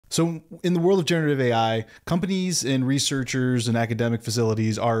So in the world of generative AI, companies and researchers and academic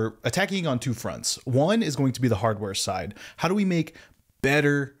facilities are attacking on two fronts. One is going to be the hardware side. How do we make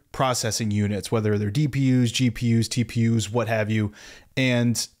better processing units, whether they're DPUs, GPUs, TPUs, what have you,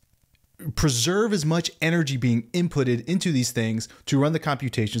 and preserve as much energy being inputted into these things to run the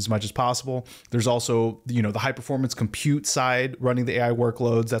computation as much as possible. There's also, the high performance compute side running the AI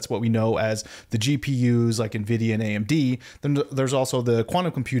workloads. That's what we know as the GPUs like NVIDIA and AMD. Then there's also the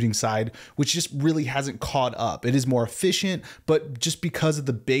quantum computing side, which just really hasn't caught up. It is more efficient, but just because of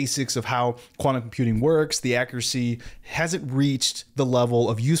the basics of how quantum computing works, the accuracy hasn't reached the level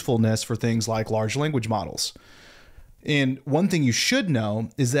of usefulness for things like large language models. And one thing you should know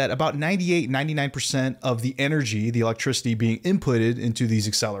is that about 99% of the energy, the electricity being inputted into these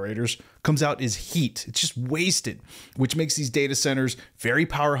accelerators comes out as heat. It's just wasted, which makes these data centers very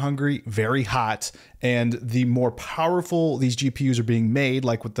power hungry, very hot. And the more powerful these GPUs are being made,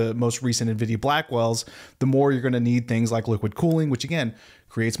 like with the most recent NVIDIA Blackwells, the more you're going to need things like liquid cooling, which again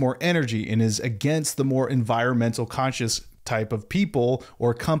creates more energy and is against the more environmental conscious type of people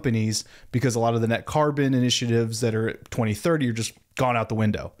or companies, because a lot of the net carbon initiatives that are at 2030 are just gone out the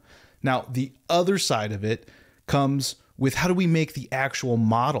window. Now, the other side of it comes with how do we make the actual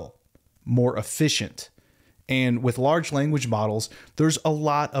model more efficient? And with large language models, there's a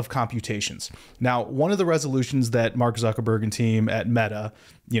lot of computations. Now, one of the resolutions that Mark Zuckerberg and team at Meta,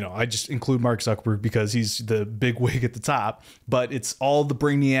 I just include Mark Zuckerberg because he's the big wig at the top, but it's all the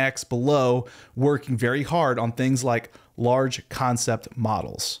brainiacs below working very hard on things like large concept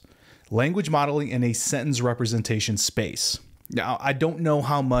models, language modeling in a sentence representation space. Now, I don't know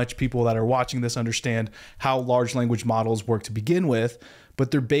how much people that are watching this understand how large language models work to begin with,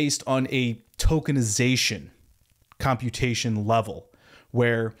 but they're based on a tokenization computation level,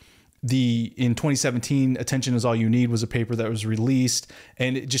 where in 2017, Attention is All You Need was a paper that was released,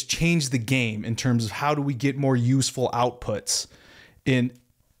 and it just changed the game in terms of how do we get more useful outputs. And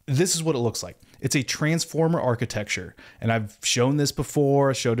this is what it looks like. It's a transformer architecture, and I've shown this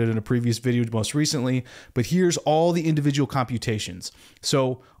before. I showed it in a previous video most recently, but here's all the individual computations.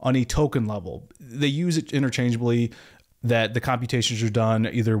 So on a token level, they use it interchangeably, that the computations are done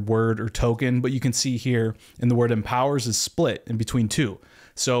either word or token, but you can see here in the word empowers is split in between two.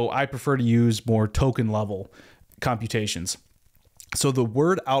 So I prefer to use more token level computations. So the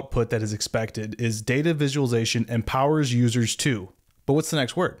word output that is expected is data visualization empowers users to, but what's the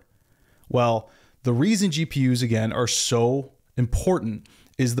next word? Well, the reason GPUs, again, are so important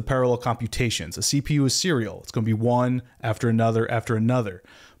is the parallel computations. A CPU is serial. It's going to be one after another after another.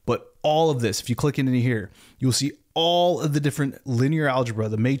 But all of this, if you click into here, you'll see all of the different linear algebra,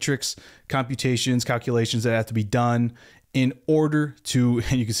 the matrix computations, calculations that have to be done in order to,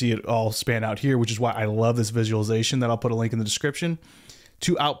 and you can see it all span out here, which is why I love this visualization that I'll put a link in the description,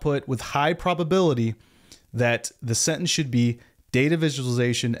 to output with high probability that the sentence should be data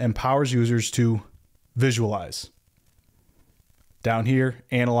visualization empowers users to visualize. Down here,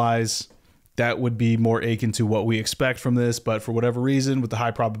 analyze. That would be more akin to what we expect from this, but for whatever reason, with the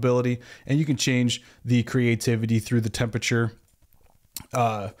high probability, and you can change the creativity through the temperature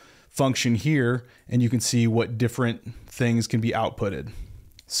function here, and you can see what different things can be outputted.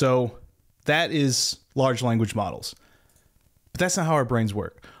 So that is large language models. But that's not how our brains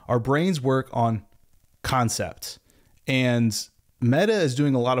work. Our brains work on concepts, and Meta is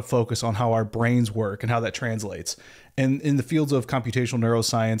doing a lot of focus on how our brains work and how that translates. And in the fields of computational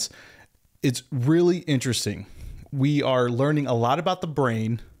neuroscience, it's really interesting. We are learning a lot about the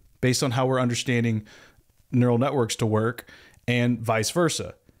brain based on how we're understanding neural networks to work, and vice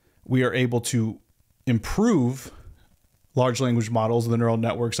versa. We are able to improve large language models and the neural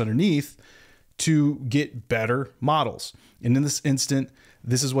networks underneath to get better models. And in this instant,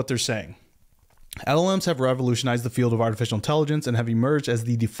 this is what they're saying. LLMs have revolutionized the field of artificial intelligence and have emerged as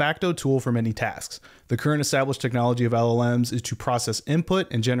the de facto tool for many tasks. The current established technology of LLMs is to process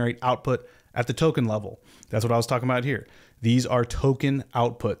input and generate output at the token level. That's what I was talking about here. These are token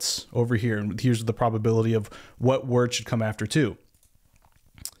outputs over here, and here's the probability of what word should come after two.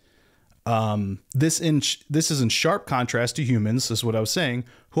 This is in sharp contrast to humans, this is what I was saying,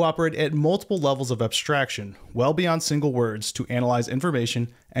 who operate at multiple levels of abstraction, well beyond single words, to analyze information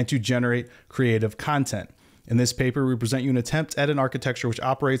and to generate creative content. In this paper, we present you an attempt at an architecture which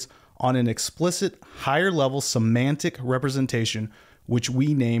operates on an explicit, higher level semantic representation, which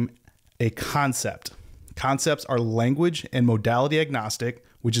we name a concept. Concepts are language and modality agnostic,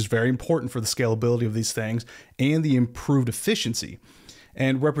 which is very important for the scalability of these things and the improved efficiency,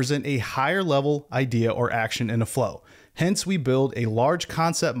 and represent a higher level idea or action in a flow. Hence, we build a large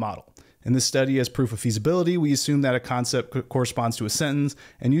concept model. In this study, as proof of feasibility, we assume that a concept corresponds to a sentence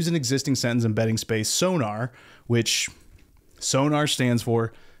and use an existing sentence embedding space SONAR, which SONAR stands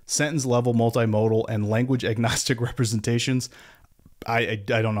for Sentence Level Multimodal and Language Agnostic Representations. I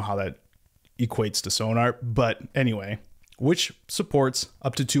don't know how that equates to SONAR, but anyway, which supports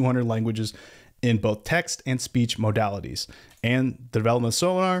up to 200 languages in both text and speech modalities. And the development of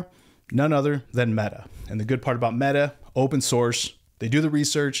SONAR, none other than Meta. And the good part about Meta, open source, they do the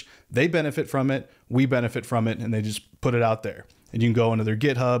research, they benefit from it, we benefit from it, and they just put it out there. And you can go into their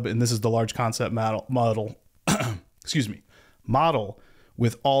GitHub, and this is the large concept model model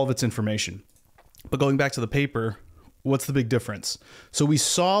with all of its information. But going back to the paper, what's the big difference? So we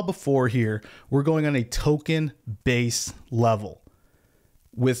saw before here, we're going on a token-based level.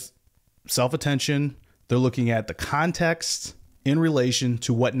 With self-attention, they're looking at the context in relation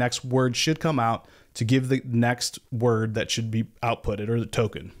to what next word should come out to give the next word that should be outputted, or the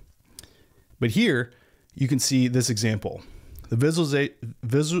token. But here you can see this example. The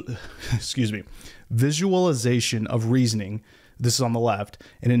visualization of reasoning, this is on the left,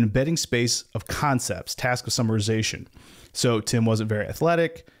 and an embedding space of concepts, task of summarization. So Tim wasn't very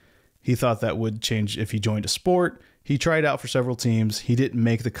athletic. He thought that would change if he joined a sport. He tried out for several teams. He didn't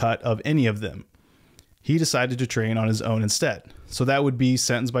make the cut of any of them. He decided to train on his own instead. So that would be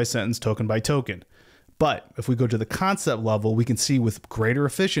sentence by sentence, token by token. But if we go to the concept level, we can see with greater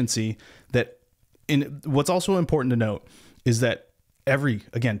efficiency that what's also important to note is that every,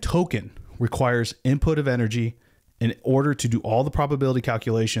 again, token requires input of energy in order to do all the probability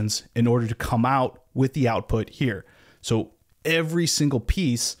calculations in order to come out with the output here. So every single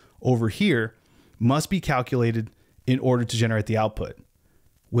piece over here must be calculated in order to generate the output.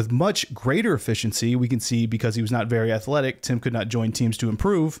 With much greater efficiency, we can see because he was not very athletic, Tim could not join teams to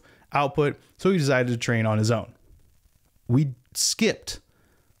improve output, so he decided to train on his own. We skipped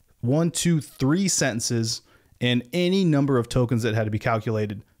 1, 2, 3 sentences and any number of tokens that had to be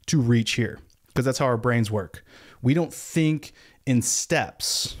calculated to reach here, because that's how our brains work. We don't think in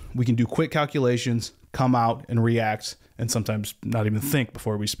steps. We can do quick calculations, come out and react, and sometimes not even think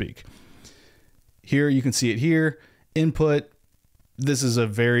before we speak. Here you can see it here. Input. This is a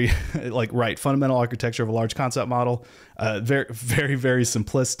very fundamental architecture of a large concept model. Very, very, very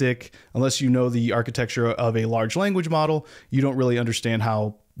simplistic. Unless you know the architecture of a large language model, you don't really understand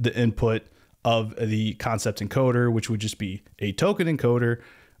how the input of the concept encoder, which would just be a token encoder,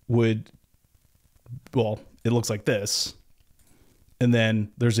 would, well, it looks like this. And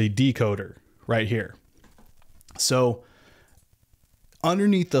then there's a decoder right here. So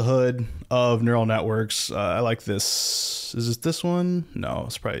underneath the hood of neural networks, I like this. Is it this one? No,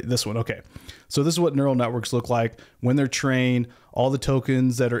 it's probably this one. Okay. So this is what neural networks look like when they're trained. All the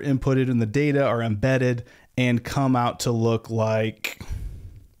tokens that are inputted in the data are embedded and come out to look like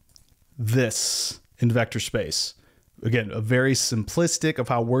this in vector space. Again, a very simplistic of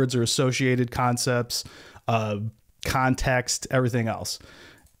how words are associated, concepts, context, everything else.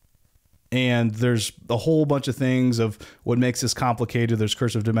 And there's a whole bunch of things of what makes this complicated. There's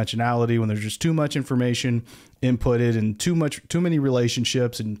cursive dimensionality when there's just too much information inputted and too many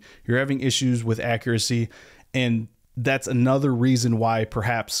relationships, and you're having issues with accuracy. And that's another reason why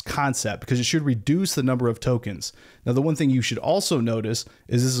perhaps concept, because it should reduce the number of tokens. Now, the one thing you should also notice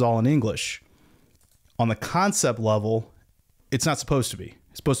is this is all in English. On the concept level, it's not supposed to be.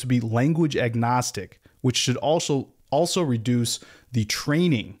 It's supposed to be language agnostic, which should also reduce the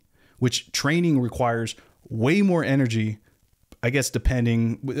training, which training requires way more energy, I guess,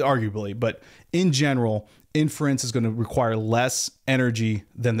 depending, arguably, but in general, inference is going to require less energy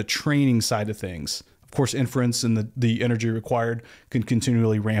than the training side of things. Of course, inference and the energy required can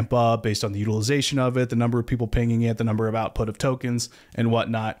continually ramp up based on the utilization of it, the number of people pinging it, the number of output of tokens and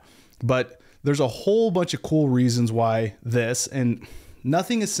whatnot. But there's a whole bunch of cool reasons why this, and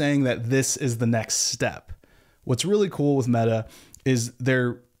nothing is saying that this is the next step. What's really cool with Meta is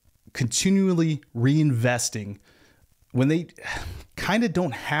they're continually reinvesting when they kind of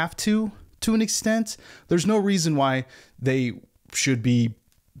don't have to an extent. There's no reason why they should be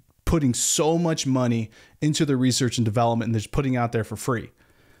putting so much money into the research and development and just putting out there for free.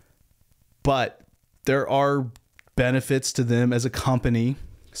 But there are benefits to them as a company,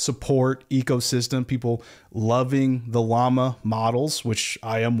 support, ecosystem, people loving the llama models, which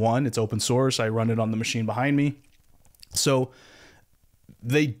I am one. It's open source. I run it on the machine behind me. So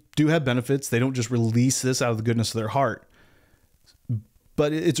they do have benefits. They don't just release this out of the goodness of their heart.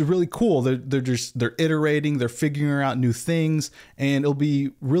 But it's really cool. They're iterating, they're figuring out new things, and it'll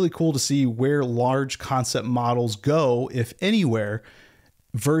be really cool to see where large concept models go, if anywhere,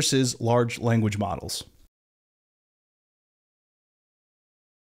 versus large language models.